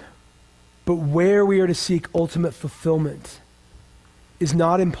 But where we are to seek ultimate fulfillment is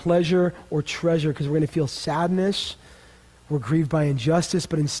not in pleasure or treasure, because we're going to feel sadness, we're grieved by injustice,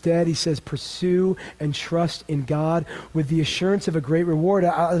 but instead he says pursue and trust in God with the assurance of a great reward.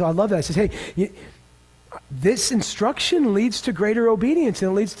 I love that. He says, hey, this instruction leads to greater obedience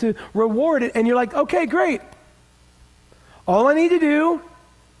and it leads to reward. And you're like, okay, great. All I need to do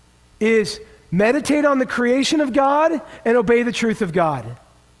is meditate on the creation of God and obey the truth of God.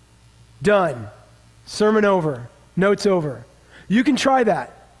 Done. Sermon over. Notes over. You can try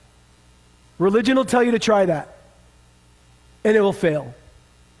that. Religion will tell you to try that. And it will fail.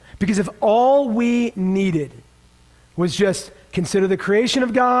 Because if all we needed was just consider the creation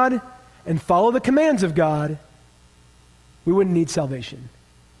of God and follow the commands of God, we wouldn't need salvation.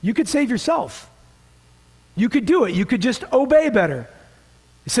 You could save yourself. You could do it. You could just obey better.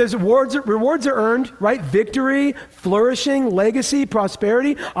 It says rewards are earned, right? Victory, flourishing, legacy,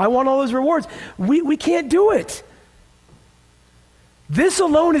 prosperity. I want all those rewards. We can't do it. This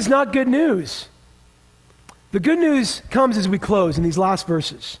alone is not good news. The good news comes as we close in these last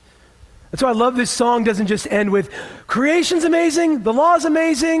verses. That's why I love this song doesn't just end with, creation's amazing, the law's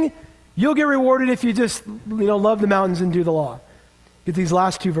amazing, you'll get rewarded if you just, love the mountains and do the law. Get these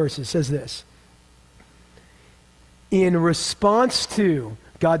last two verses. It says this. In response to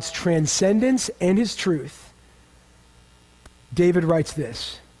God's transcendence and his truth, David writes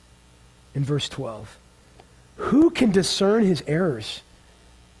this in verse 12. Who can discern his errors?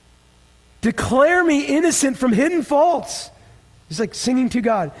 Declare me innocent from hidden faults. He's like singing to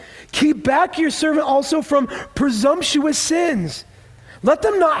God. Keep back your servant also from presumptuous sins. Let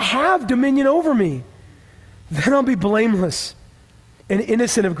them not have dominion over me. Then I'll be blameless and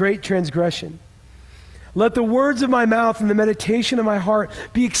innocent of great transgression. Let the words of my mouth and the meditation of my heart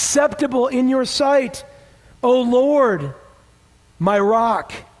be acceptable in your sight, O Lord, my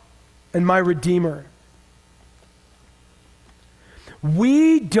rock and my redeemer.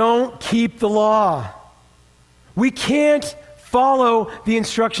 We don't keep the law. We can't follow the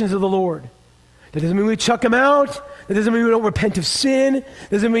instructions of the Lord. That doesn't mean we chuck them out. That doesn't mean we don't repent of sin. That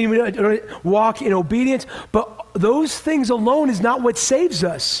doesn't mean we don't walk in obedience. But those things alone is not what saves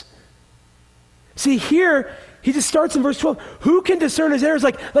us. See, here, he just starts in verse 12. Who can discern his errors?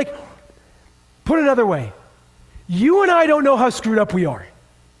 Like, put it another way. You and I don't know how screwed up we are.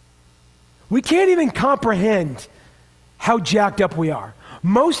 We can't even comprehend how jacked up we are.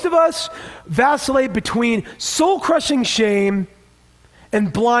 Most of us vacillate between soul-crushing shame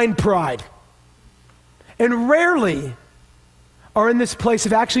and blind pride. And rarely are in this place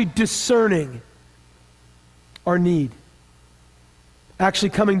of actually discerning our need. Actually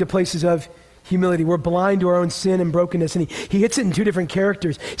coming to places of humility. We're blind to our own sin and brokenness. And he hits it in two different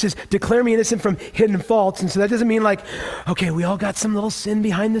characters. He says, declare me innocent from hidden faults. And so that doesn't mean like, okay, we all got some little sin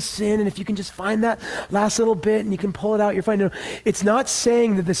behind the sin. And if you can just find that last little bit and you can pull it out, you're fine. No, it's not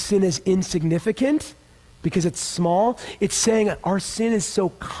saying that the sin is insignificant because it's small. It's saying our sin is so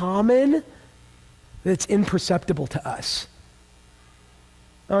common that it's imperceptible to us.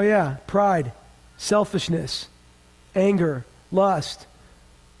 Oh yeah, pride, selfishness, anger, lust.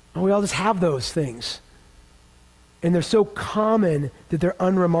 Oh, we all just have those things. And they're so common that they're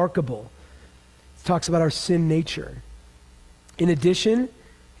unremarkable. It talks about our sin nature. In addition,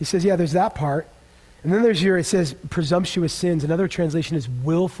 he says, yeah, there's that part. And then it says presumptuous sins. Another translation is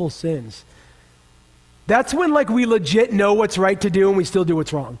willful sins. That's when like we legit know what's right to do and we still do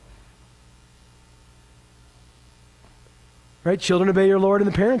what's wrong. Right? Children, obey your Lord and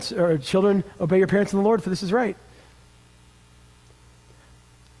the parents, or children, obey your parents and the Lord, for this is right.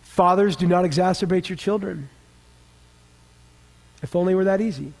 Fathers, do not exacerbate your children. If only it were that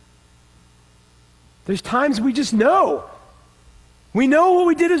easy. There's times we just know. We know what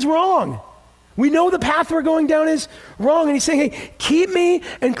we did is wrong. We know the path we're going down is wrong. And he's saying, hey, keep me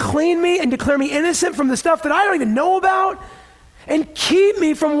and clean me and declare me innocent from the stuff that I don't even know about, and keep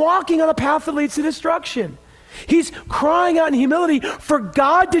me from walking on a path that leads to destruction. He's crying out in humility for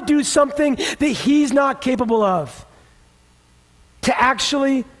God to do something that he's not capable of, to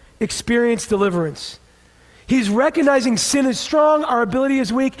actually experience deliverance. He's recognizing sin is strong, our ability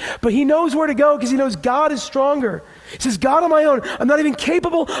is weak, but he knows where to go because he knows God is stronger. He says, God on my own, I'm not even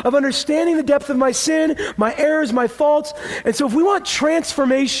capable of understanding the depth of my sin, my errors, my faults. And so if we want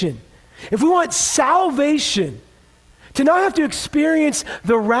transformation, if we want salvation, to not have to experience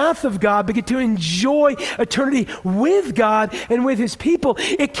the wrath of God, but get to enjoy eternity with God and with his people,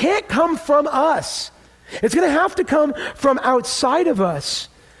 it can't come from us. It's going to have to come from outside of us.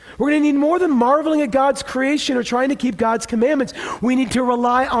 We're going to need more than marveling at God's creation or trying to keep God's commandments. We need to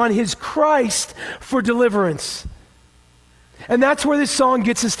rely on his Christ for deliverance. And that's where this song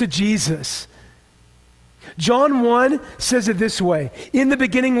gets us to Jesus. John 1 says it this way. In the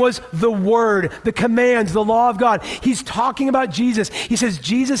beginning was the Word, the commands, the law of God. He's talking about Jesus. He says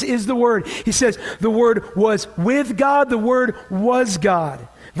Jesus is the Word. He says the Word was with God, the Word was God.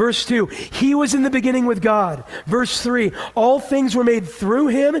 Verse 2, he was in the beginning with God. Verse 3, all things were made through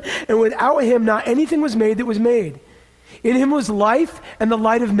him, and without him not anything was made that was made. In him was life and the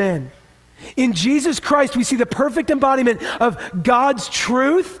light of men. In Jesus Christ, we see the perfect embodiment of God's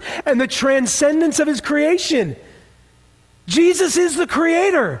truth and the transcendence of his creation. Jesus is the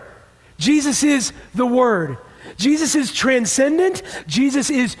creator. Jesus is the Word. Jesus is transcendent. Jesus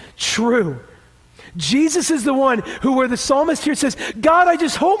is true. Jesus is the one who, where the psalmist here says, God, I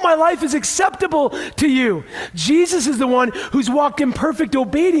just hope my life is acceptable to you. Jesus is the one who's walked in perfect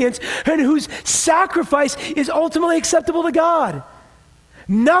obedience and whose sacrifice is ultimately acceptable to God.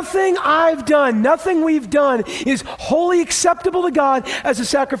 Nothing I've done, nothing we've done is wholly acceptable to God as a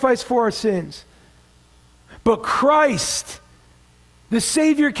sacrifice for our sins. But Christ, the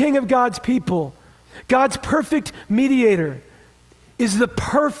Savior King of God's people, God's perfect mediator, is the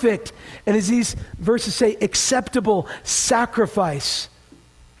perfect, and as these verses say, acceptable sacrifice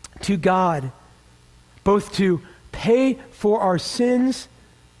to God, both to pay for our sins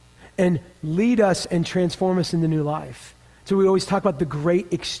and lead us and transform us into new life. So we always talk about the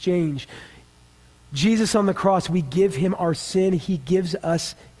great exchange. Jesus on the cross, we give him our sin. He gives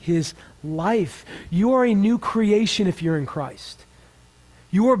us his life. You are a new creation if you're in Christ.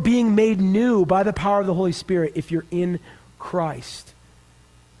 You are being made new by the power of the Holy Spirit if you're in Christ.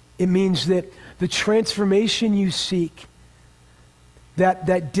 It means that the transformation you seek,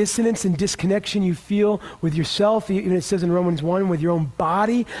 that dissonance and disconnection you feel with yourself, even it says in Romans 1, with your own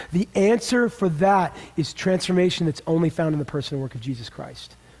body, the answer for that is transformation that's only found in the person and work of Jesus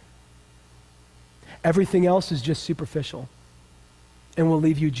Christ. Everything else is just superficial and will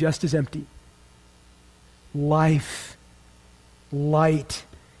leave you just as empty. Life, light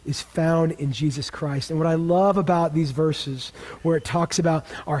is found in Jesus Christ. And what I love about these verses where it talks about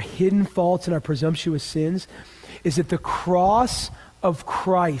our hidden faults and our presumptuous sins is that the cross of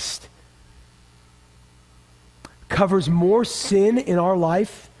Christ covers more sin in our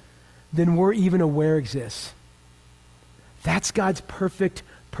life than we're even aware exists. That's God's perfect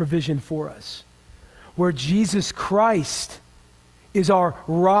provision for us. Where Jesus Christ is our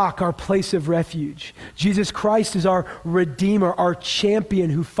rock, our place of refuge. Jesus Christ is our Redeemer, our champion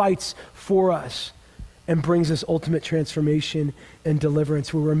who fights for us and brings us ultimate transformation and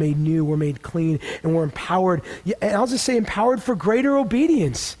deliverance, where we're made new, we're made clean, and we're empowered. And I'll just say empowered for greater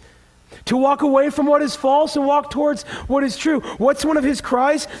obedience, to walk away from what is false and walk towards what is true. What's one of his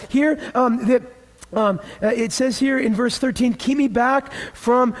cries here? It says here in verse 13, keep me back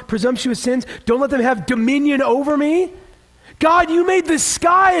from presumptuous sins. Don't let them have dominion over me. God, you made the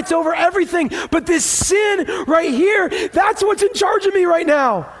sky, it's over everything. But this sin right here, that's what's in charge of me right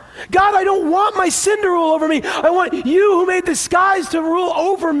now. God, I don't want my sin to rule over me. I want you who made the skies to rule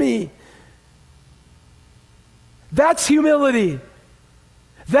over me. That's humility.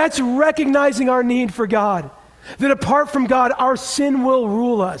 That's recognizing our need for God. That apart from God, our sin will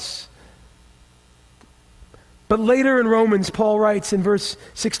rule us. But later in Romans, Paul writes in verse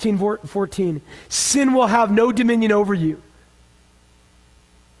 16, 14, sin will have no dominion over you.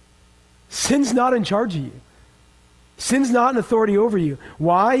 Sin's not in charge of you. Sin's not an authority over you.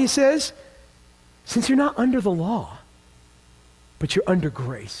 Why, he says? Since you're not under the law, but you're under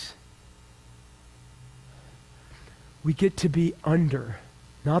grace. We get to be under,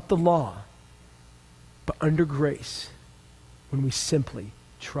 not the law, but under grace when we simply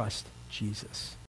trust Jesus.